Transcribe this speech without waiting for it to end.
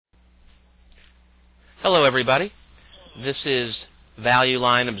Hello, everybody. This is Value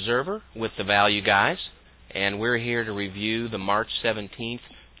Line Observer with the Value Guys, and we're here to review the March 17th,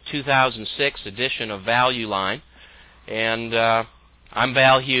 2006 edition of Value Line. And I'm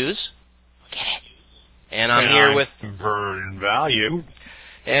Val Hughes. And I'm here with Vern Value.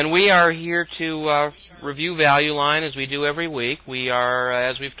 And we are here to review Value Line as we do every week. We are,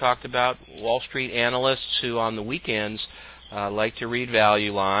 as we've talked about, Wall Street analysts who on the weekends like to read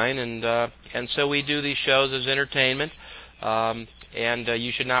Value Line, and so we do these shows as entertainment, and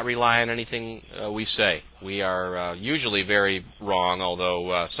you should not rely on anything we say. We are usually very wrong,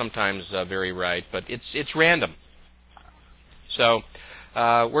 although sometimes very right, but it's random. So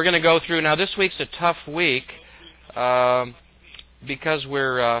we're going to go through. Now, this week's a tough week because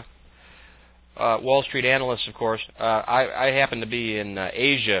we're Wall Street analysts, of course. I happen to be in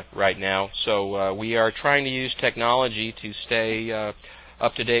Asia right now, so we are trying to use technology to stay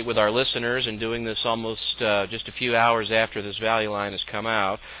up to date with our listeners, and doing this almost just a few hours after this Value Line has come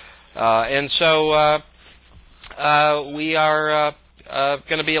out. And so we are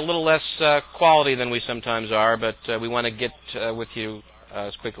going to be a little less quality than we sometimes are, but we want to get with you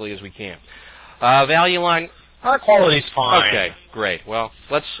as quickly as we can. Value Line. Our quality's fine. Okay, great. Well,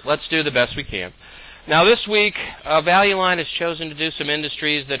 let's do the best we can. Now, this week, Value Line has chosen to do some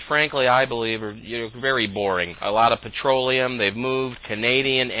industries that, frankly, I believe are very boring. A lot of petroleum. They've moved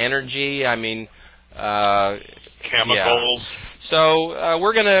Canadian energy. I mean, chemicals. Yeah. So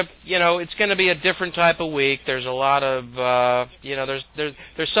we're gonna, it's going to be a different type of week. There's a lot of,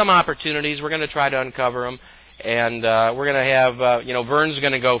 there's some opportunities. We're going to try to uncover them. And we're going to have, Vern's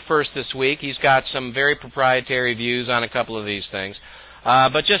going to go first this week. He's got some very proprietary views on a couple of these things.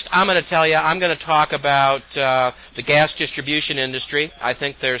 But I'm going to tell you, I'm going to talk about the gas distribution industry. I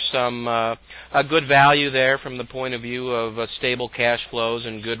think there's some a good value there from the point of view of stable cash flows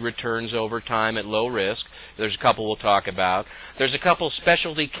and good returns over time at low risk. There's a couple we'll talk about. There's a couple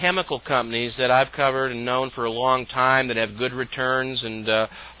specialty chemical companies that I've covered and known for a long time that have good returns and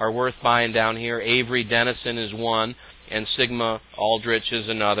are worth buying down here. Avery Dennison is one, and Sigma Aldrich is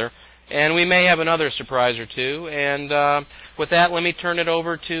another. And we may have another surprise or two. And with that, let me turn it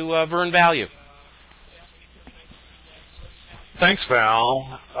over to Vern Value. Thanks,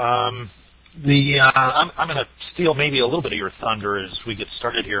 Val. I'm going to steal maybe a little bit of your thunder as we get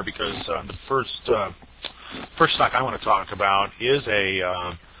started here, because the first stock I want to talk about is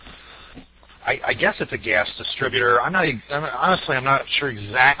I guess it's a gas distributor. Honestly, I'm not sure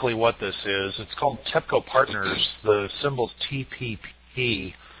exactly what this is. It's called TEPCO Partners. The symbol's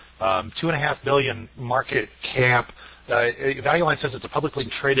TPP. $2.5 billion market cap. Value Line says it's a publicly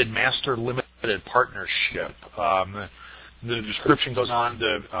traded master limited partnership. The description goes on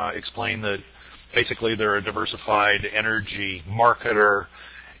to explain that basically they're a diversified energy marketer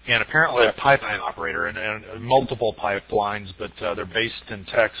and apparently a pipeline operator and multiple pipelines, but they're based in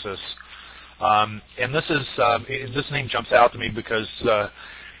Texas. And this name jumps out to me because,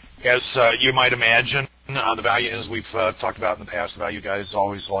 as you might imagine, the value, as we've talked about in the past, the Value Guys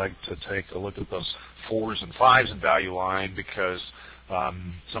always like to take a look at those 4s and 5s in Value Line, because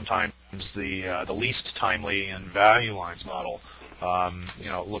sometimes the least timely in Value Line's model,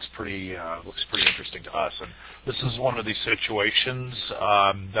 looks pretty interesting to us. And this is one of these situations.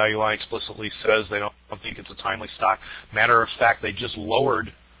 Value Line explicitly says they don't think it's a timely stock. Matter of fact, they just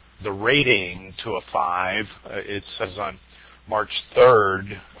lowered the rating to a 5. It says on March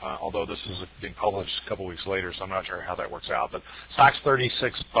 3rd, although this is being published a couple weeks later, so I'm not sure how that works out. But stock's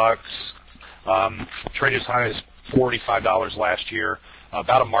 $36, traded as high as $45 last year,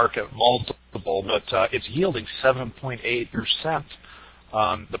 about a market multiple, but it's yielding 7.8%.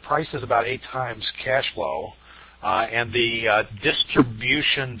 The price is about 8 times cash flow, and the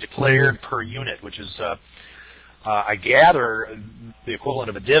distribution declared per unit, which is, I gather, the equivalent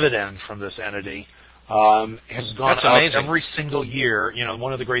of a dividend from this entity, has gone up every single year.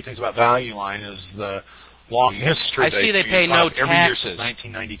 One of the great things about Value Line is the long history. I see they pay no every year taxes. since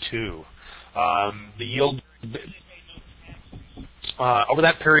 1992. The yield over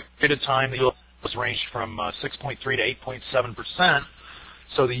that period of time, the yield has ranged from 6.3 to 8.7%.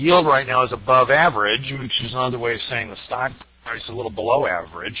 So the yield right now is above average, which is another way of saying the stock price is a little below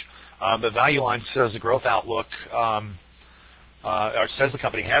average. The Value Line says the growth outlook, or says the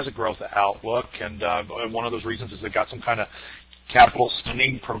company has a growth outlook, and one of those reasons is they've got some kind of capital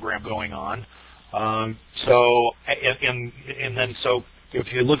spending program going on. So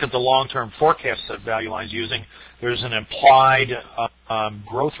if you look at the long-term forecasts that Value Line's using, there's an implied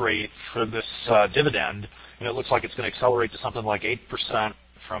growth rate for this dividend, and it looks like it's going to accelerate to something like 8%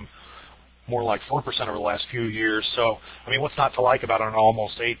 from more like 4% over the last few years. So, I mean, what's not to like about an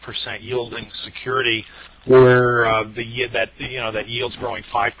almost 8% yielding security where that yield's growing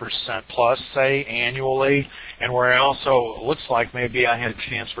 5% plus, say, annually, and where it also looks like maybe I had a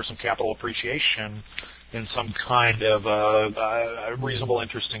chance for some capital appreciation in some kind of reasonable,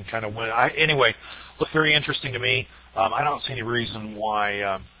 interesting kind of win. Anyway, looked very interesting to me. I don't see any reason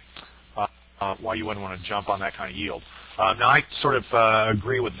why you wouldn't want to jump on that kind of yield. Now, I sort of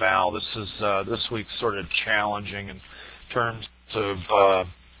agree with Val. This week's sort of challenging in terms of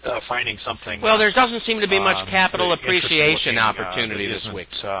finding something. Well, there doesn't seem to be much capital appreciation opportunity this week.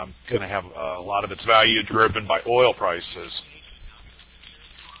 Going to have a lot of its value driven by oil prices.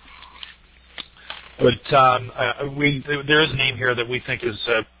 But there is a name here that we think is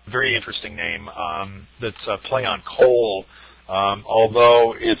a very interesting name that's a play on coal,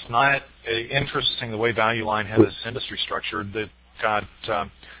 although it's not interesting the way Value Line has this industry structured. They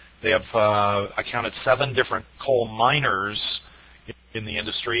have I counted 7 different coal miners in the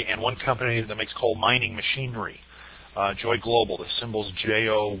industry and one company that makes coal mining machinery, Joy Global. The symbol's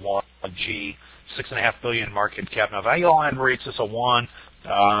JOYG, $6.5 billion market cap. Now, Value Line rates this a 1.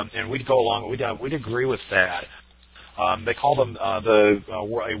 And we'd go along. We'd agree with that. They call them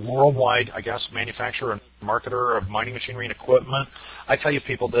a worldwide, I guess, manufacturer and marketer of mining machinery and equipment. I tell you,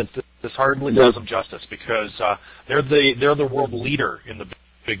 people, that this hardly does them justice because they're the world leader in the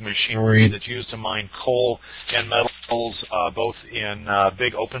big machinery that's used to mine coal and metals, both in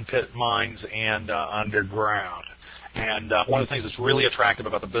big open pit mines and underground. And one of the things that's really attractive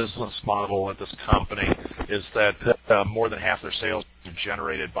about the business model at this company is that more than half their sales are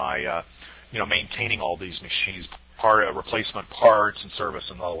generated by, maintaining all these machines, replacement parts and service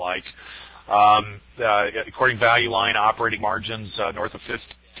and the like. According to Value Line, operating margins north of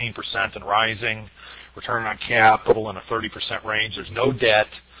 15% and rising, return on capital in a 30% range. There's no debt.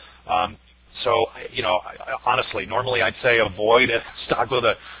 So, honestly, normally I'd say avoid a stock with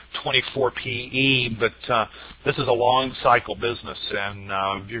a 24 PE, but this is a long cycle business,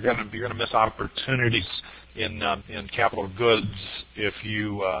 and you're going to miss opportunities in capital goods if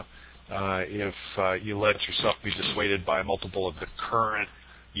you let yourself be dissuaded by a multiple of the current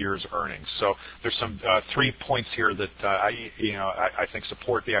year's earnings. So there's some 3 points here that I think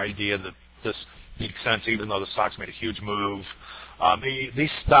support the idea that this makes sense, even though the stock's made a huge move.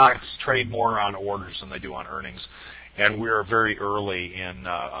 These stocks trade more on orders than they do on earnings, and we're very early in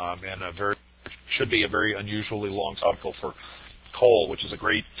should be a very unusually long cycle for coal, which is a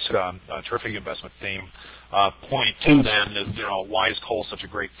great, terrific investment theme. Point 2 then is, why is coal such a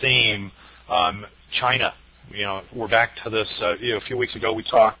great theme? China, we're back to this. A few weeks ago we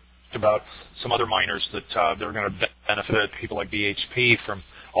talked about some other miners that they're going to benefit, people like BHP, from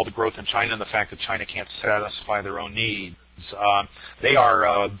all the growth in China and the fact that China can't satisfy their own needs.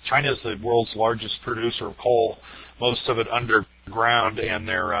 China is the world's largest producer of coal, most of it underground, and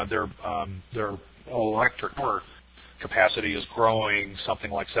their electric power capacity is growing something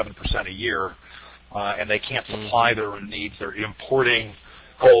like 7% a year, and they can't supply their own needs. They're importing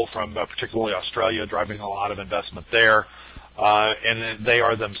coal from particularly Australia, driving a lot of investment there. And they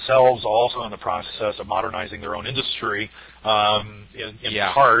are themselves also in the process of modernizing their own industry, in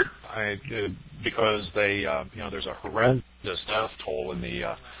part because there's a horrendous death toll in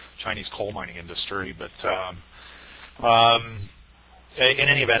the Chinese coal mining industry. But in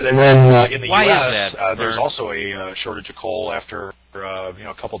any event, and then in the U.S., there's also a shortage of coal after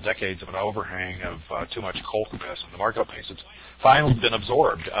a couple decades of an overhang of too much coal capacity in the marketplace. It's finally been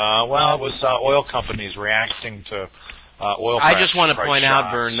absorbed. It was oil companies reacting to oil price. I just want to point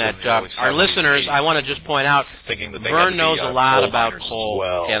out, Vern, that our listeners, I want to just point out, Vern knows a lot about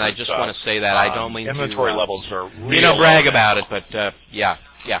coal, and I just want to say that. I don't mean inventory levels are really brag about it, but yeah.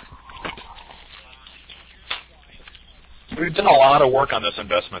 We've done a lot of work on this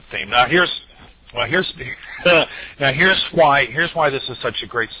investment theme. Now here's why this is such a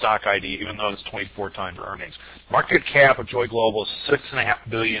great stock idea, even though it's 24 times earnings. Market cap of Joy Global is $6.5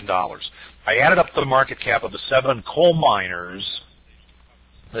 billion. I added up the market cap of the 7 coal miners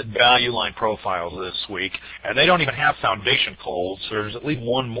that Value Line profiles this week, and they don't even have foundation coal, so there's at least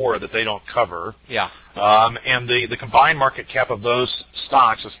one more that they don't cover. Yeah. And the combined market cap of those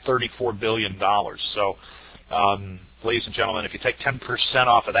stocks is $34 billion. So, ladies and gentlemen, if you take 10%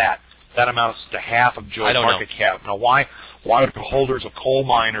 off of that, that amounts to half of Joy's market cap. Now, why would holders of coal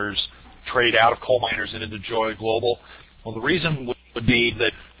miners trade out of coal miners and into Joy Global? Well, the reason would be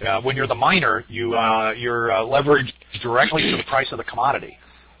that when you're the miner, you're leveraged directly to the price of the commodity.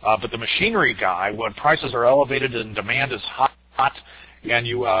 But the machinery guy, when prices are elevated and demand is hot, and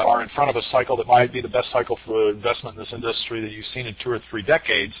you are in front of a cycle that might be the best cycle for investment in this industry that you've seen in 2 or 3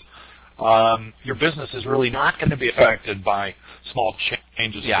 decades, your business is really not going to be affected by small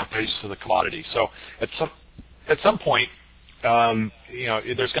changes in the price of the commodity. So at some point,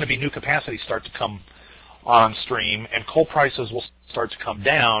 there's going to be new capacity start to come on stream, and coal prices will start to come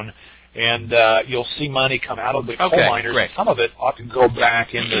down, and you'll see money come out of the coal miners. Great. Some of it ought to go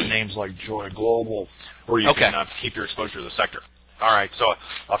back into names like Joy Global, where you can keep your exposure to the sector. All right, so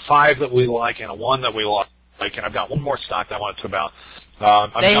a 5 that we like and a 1 that we like, and I've got one more stock that I wanted to about.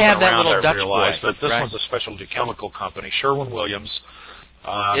 They have that little Dutch boy, but this one's a specialty chemical company, Sherwin-Williams.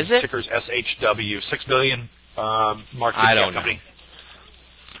 Is it? Ticker's SHW, $6 billion market cap company.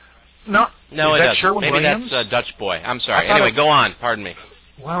 No, it doesn't. Sherwin-Williams? Maybe that's Dutch boy. I'm sorry. Anyway, go on. Pardon me.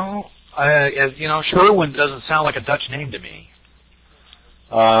 Well, Sherwin doesn't sound like a Dutch name to me.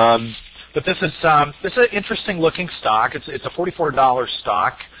 But this is an interesting looking stock. It's a $44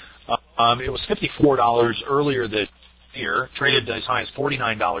 stock. It was $54 earlier this year. Traded as high as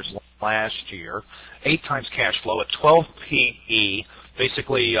 $49 last year. 8 times cash flow at 12 PE.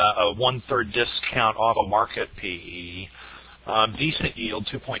 Basically a 1/3 discount off a market PE. Decent yield,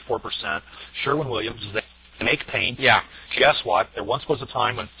 2.4%. Sherwin-Williams, they make paint. Yeah. Guess what? There once was a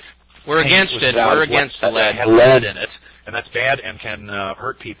time when we're against it. We're against the lead. Had lead in it, and that's bad and can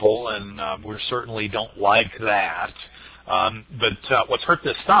hurt people, and we certainly don't like that. But what's hurt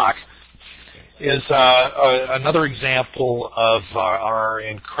this stock is another example of our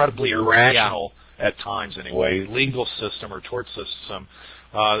incredibly irrational, at times anyway, legal system or tort system.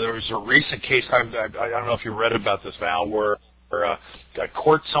 There was a recent case, I don't know if you read about this, Val, where a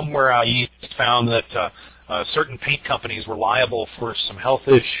court somewhere out east found that certain paint companies were liable for some health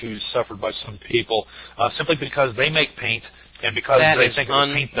issues suffered by some people simply because they make paint and because they think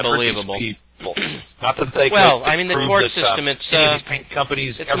of paint that hurts these people. Not that they the court system, any of these paint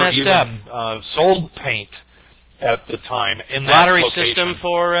companies ever even sold paint at the time in that lottery location. System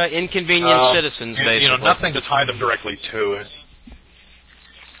for inconvenient citizens, basically. Nothing to tie them directly to it.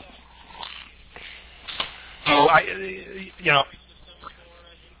 So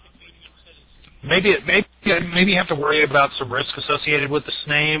maybe you have to worry about some risk associated with this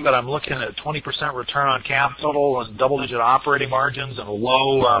name, but I'm looking at 20% return on capital and double-digit operating margins and a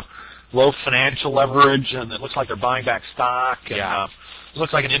low financial leverage, and it looks like they're buying back stock. And, it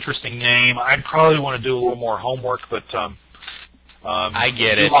looks like an interesting name. I'd probably want to do a little more homework, but I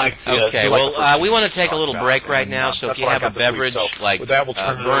get it. We want to take a little break right now, so if you have a beverage like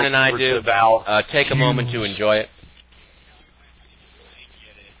Vern and I do, take a moment to enjoy it.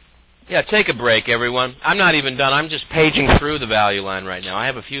 Yeah, take a break, everyone. I'm not even done. I'm just paging through the value line right now. I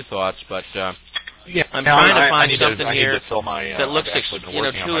have a few thoughts, but I'm trying to find something here that looks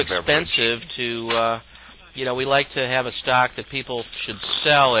too expensive to... we like to have a stock that people should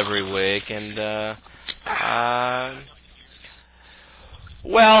sell every week, and...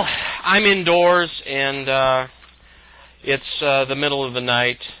 Well, I'm indoors, and it's the middle of the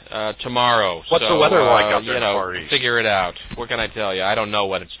night tomorrow. What's the weather like out there in the Far East? Figure it out. What can I tell you? I don't know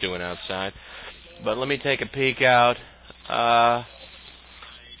what it's doing outside. But let me take a peek out.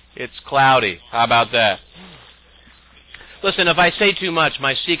 It's cloudy. How about that? Listen, if I say too much,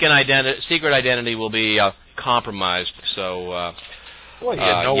 my secret identity will be compromised. So, well, you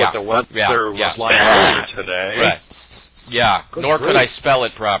know what the weather was like earlier today. Right. Yeah, nor could I spell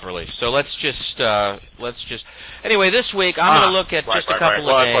it properly. So let's just. Anyway, this week I'm going to look at just a couple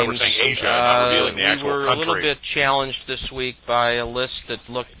of names. We're saying Asia, not revealing the actual we were country. A little bit challenged this week by a list that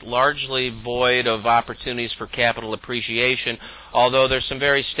looked largely void of opportunities for capital appreciation, although there's some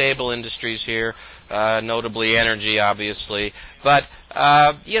very stable industries here, notably energy, obviously. But,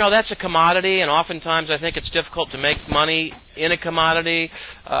 that's a commodity, and oftentimes I think it's difficult to make money in a commodity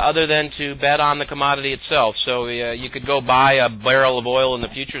other than to bet on the commodity itself. So you could go buy a barrel of oil in the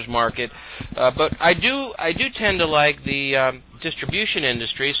futures market. But I do tend to like the distribution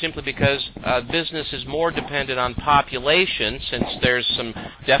industry simply because business is more dependent on population, since there's some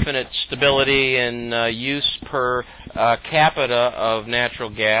definite stability in use per capita of natural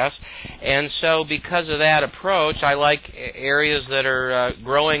gas. And so because of that approach, I like areas that are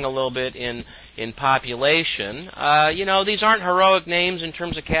growing a little bit in population. These aren't heroic names in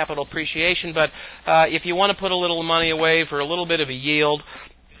terms of capital appreciation, but if you want to put a little money away for a little bit of a yield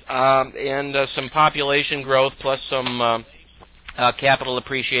and some population growth plus some capital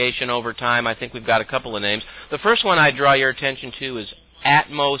appreciation over time, I think we've got a couple of names. The first one I draw your attention to is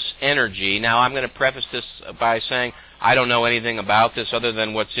Atmos Energy. Now, I'm going to preface this by saying I don't know anything about this other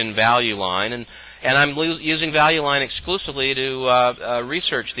than what's in Value Line, and I'm using Value Line exclusively to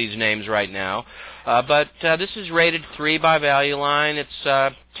research these names right now. But this is rated 3 by Value Line.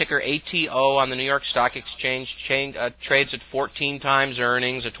 It's ticker ATO on the New York Stock Exchange. Trades at 14 times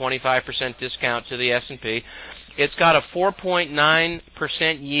earnings, a 25% discount to the S&P. It's got a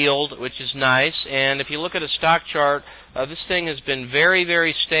 4.9% yield, which is nice. And if you look at a stock chart, this thing has been very,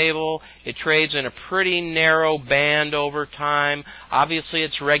 very stable. It trades in a pretty narrow band over time. Obviously,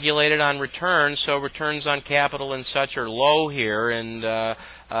 it's regulated on returns, so returns on capital and such are low here. And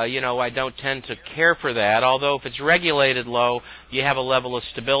I don't tend to care for that. Although if it's regulated low, you have a level of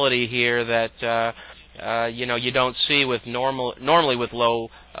stability here that you don't see with normally with low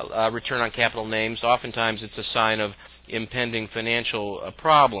return on capital names. Oftentimes it's a sign of impending financial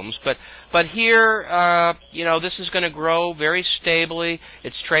problems. But here, this is going to grow very stably.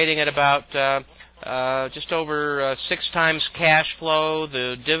 It's trading at about just over 6 times cash flow.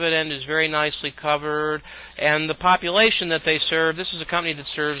 The dividend is very nicely covered, and the population that they serve. This is a company that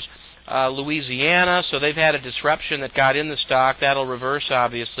serves Louisiana, so they've had a disruption that got in the stock. That'll reverse,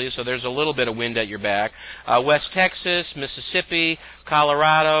 obviously, so there's a little bit of wind at your back. West Texas, Mississippi,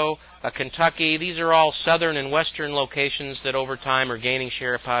 Colorado, Kentucky, these are all southern and western locations that over time are gaining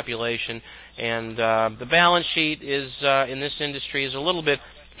share of population. And the balance sheet is in this industry is a little bit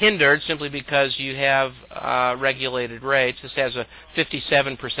hindered simply because you have regulated rates. This has a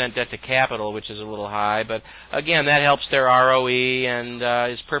 57% debt to capital, which is a little high, but again, that helps their ROE and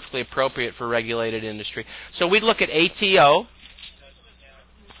is perfectly appropriate for regulated industry. So we'd look at ATO.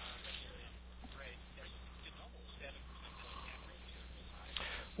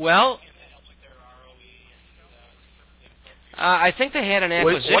 Well, I think they had an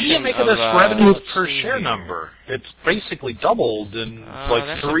acquisition. What do you make of this revenue per share number? It's basically doubled in like 3 years.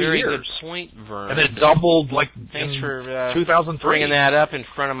 That's a very good point, Vern. And it doubled like Thanks in for 2003. Bringing that up in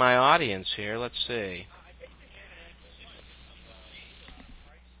front of my audience here. Let's see.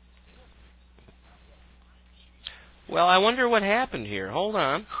 Well, I wonder what happened here. Hold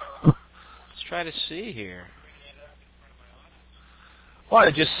on. Let's try to see here. Well,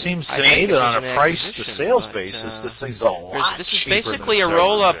 it just seems to me that on a price-to-sales basis, this thing's a lot cheaper. This is basically a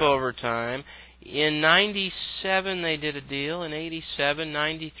roll-up over time. In 97, they did a deal. In 87,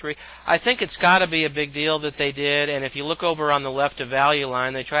 93. I think it's got to be a big deal that they did. And if you look over on the left of Value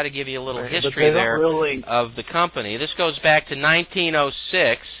Line, they try to give you a little history there of the company. This goes back to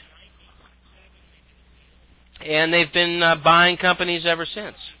 1906. And they've been buying companies ever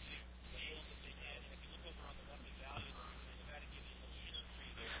since.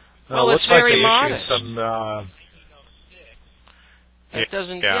 Well, it's very modest. It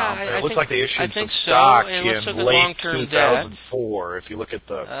doesn't. Yeah, it looks like they issued some so, stock in late 2004. If you look at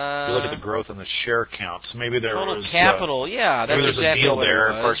the growth in the share count, so maybe there total was capital. That's maybe there's exactly a deal what there,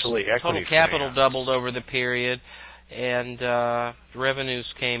 it was. partially equity. Total capital doubled over the period, and revenues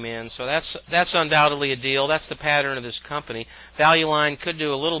came in. So that's undoubtedly a deal. That's the pattern of this company. Value Line could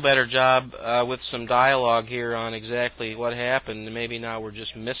do a little better job with some dialogue here on exactly what happened. Maybe now we're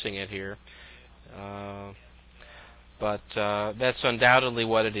just missing it here. But that's undoubtedly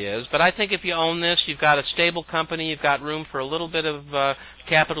what it is. But I think if you own this, you've got a stable company, you've got room for a little bit of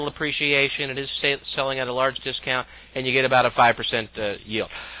capital appreciation. It is selling at a large discount, and you get about a 5% yield.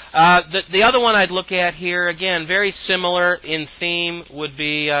 The other one I'd look at here, again, very similar in theme, would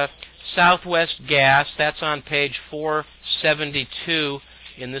be Southwest Gas. That's on page 472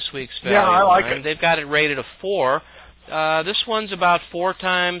 in this week's Value Line. I like it. They've got it rated a 4. This one's about 4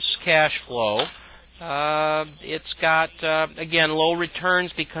 times cash flow. It's got, again, low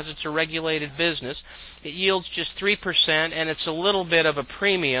returns because it's a regulated business. It yields just 3%, and it's a little bit of a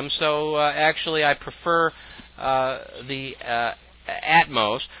premium, so actually I prefer the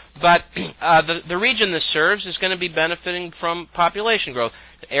Atmos. But the region this serves is going to be benefiting from population growth.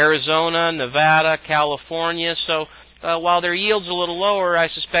 Arizona, Nevada, California, so while their yield's a little lower, I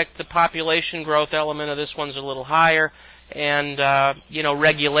suspect the population growth element of this one's a little higher. And,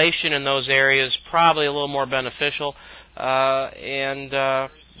 regulation in those areas probably a little more beneficial. That's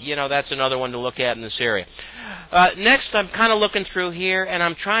another one to look at in this area. Next, I'm kind of looking through here, and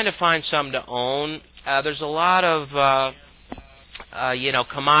I'm trying to find some to own. There's a lot of,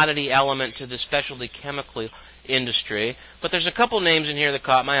 commodity element to the specialty chemical industry. But there's a couple names in here that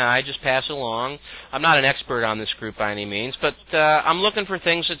caught my eye. Just pass along. I'm not an expert on this group by any means, but I'm looking for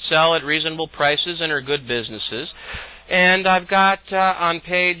things that sell at reasonable prices and are good businesses. And I've got on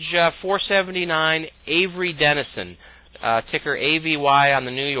page 479 Avery Dennison. ticker AVY on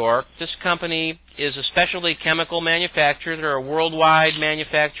the New York. This company is a specialty chemical manufacturer. They're a worldwide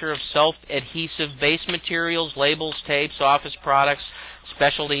manufacturer of self-adhesive base materials, labels, tapes, office products,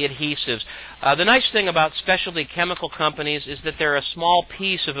 specialty adhesives. The nice thing about specialty chemical companies is that they're a small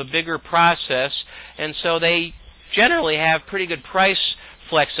piece of a bigger process, and so they generally have pretty good price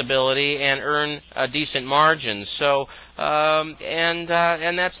flexibility and earn decent margins. So, and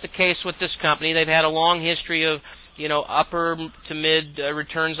that's the case with this company. They've had a long history of upper to mid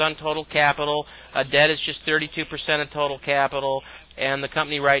returns on total capital. Debt is just 32% of total capital, and the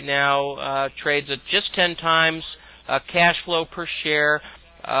company right now trades at just 10 times cash flow per share.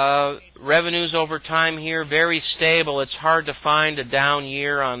 Revenues over time here, very stable. It's hard to find a down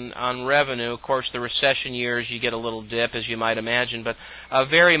year on revenue. Of course, the recession years, you get a little dip, as you might imagine, but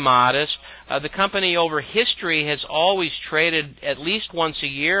very modest. The company over history has always traded at least once a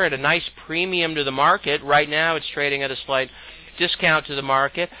year at a nice premium to the market. Right now, it's trading at a slight discount to the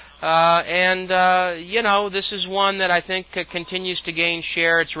market. This is one that I think continues to gain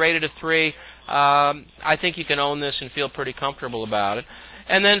share. It's rated a 3. I think you can own this and feel pretty comfortable about it.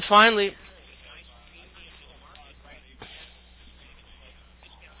 And then finally,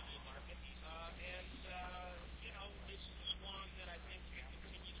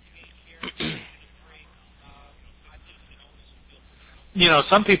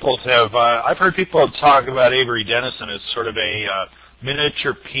 some people have, I've heard people talk about Avery Dennison as sort of a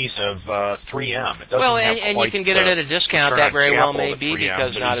miniature piece of 3M. It doesn't and you can get it at a discount. That very well may be,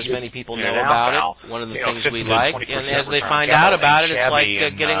 because not as many people know about it. One of the things we like, and as they find out about it, it's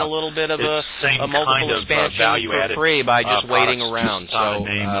like getting a little bit of a multiple expansion for free by just waiting around. So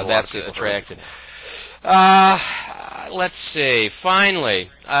that's attractive. Let's see. Finally,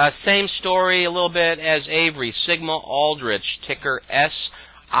 same story a little bit as Avery. Sigma Aldrich, ticker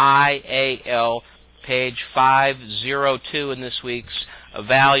SIAL. Page 502 in this week's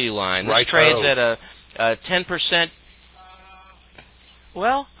value line. This trades at a 10%.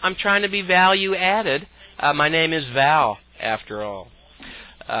 Well, I'm trying to be value added. My name is Val, after all.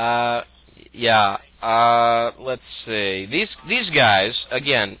 Let's see. These guys,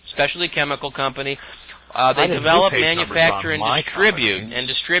 again, specialty chemical company. They develop, manufacture, and distribute. And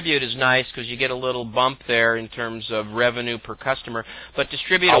distribute is nice because you get a little bump there in terms of revenue per customer. But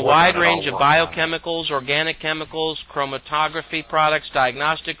distribute a wide range of biochemicals, organic chemicals, chromatography products,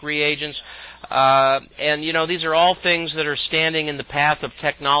 diagnostic reagents. And these are all things that are standing in the path of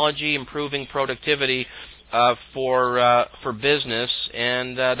technology, improving productivity for business.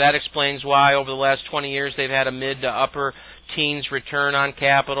 And that explains why over the last 20 years they've had a mid to upper teens return on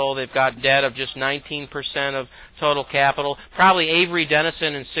capital. They've got debt of just 19% of total capital. Probably Avery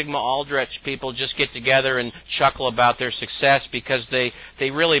Dennison and Sigma Aldrich people just get together and chuckle about their success because they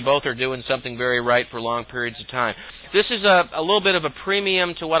really both are doing something very right for long periods of time. This is a little bit of a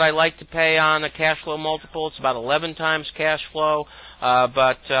premium to what I like to pay on a cash flow multiple. It's about 11 times cash flow,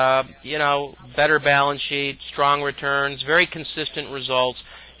 but better balance sheet, strong returns, very consistent results,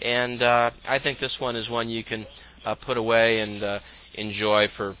 and I think this one is one you can put away and enjoy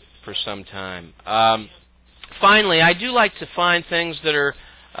for some time. Finally, I do like to find things that are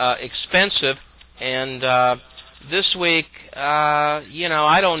expensive, and this week,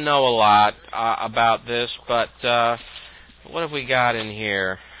 I don't know a lot about this, but what have we got in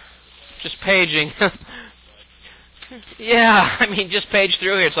here? Just paging. Yeah, just page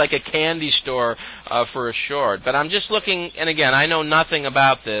through here. It's like a candy store for a short. But I'm just looking, and again, I know nothing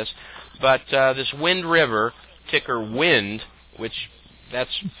about this, but this Wind River, ticker WIND, which that's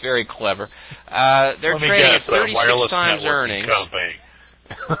very clever. They're trading at 36 times earnings.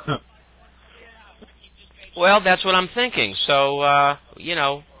 Well, that's what I'm thinking. So,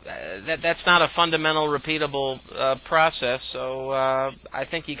 that's not a fundamental, repeatable process. So I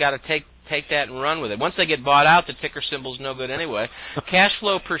think you got to take that and run with it. Once they get bought out, the ticker symbol's no good anyway. Cash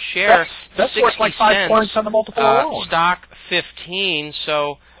flow per share, that's worth like 5 points on the multiple alone. Stock 15.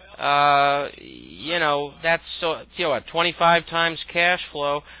 So. That's 25 times cash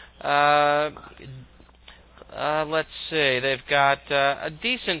flow. Let's see. They've got a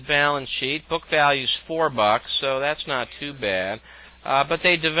decent balance sheet. Book value's $4, so that's not too bad. But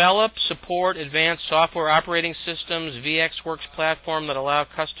they develop, support advanced software operating systems, VxWorks platform that allow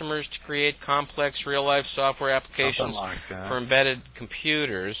customers to create complex real-life software applications for embedded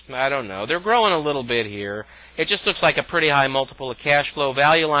computers. I don't know. They're growing a little bit here. It just looks like a pretty high multiple of cash flow.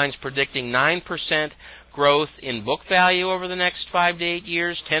 Value Line's predicting 9% growth in book value over the next 5 to 8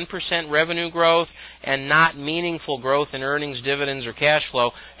 years, 10% revenue growth, and not meaningful growth in earnings, dividends, or cash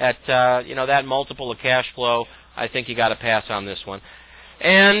flow. At that multiple of cash flow, I think you got to pass on this one.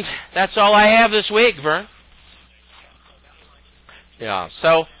 And that's all I have this week, Vern. Yeah.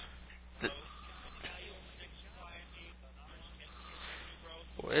 So.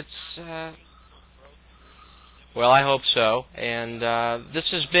 It's well, I hope so. And this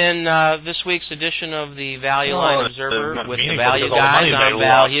has been this week's edition of the Value Line Observer with the Value Guys. I'm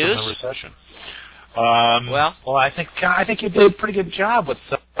Val Hughes. Well, I think you did a pretty good job with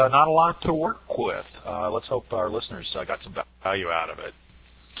not a lot to work with. Let's hope our listeners got some value out of it.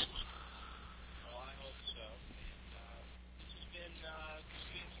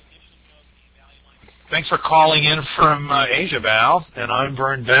 Thanks for calling in from Asia, Val, and I'm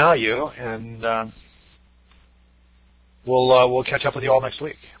Vern Value, and we'll catch up with you all next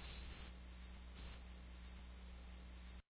week.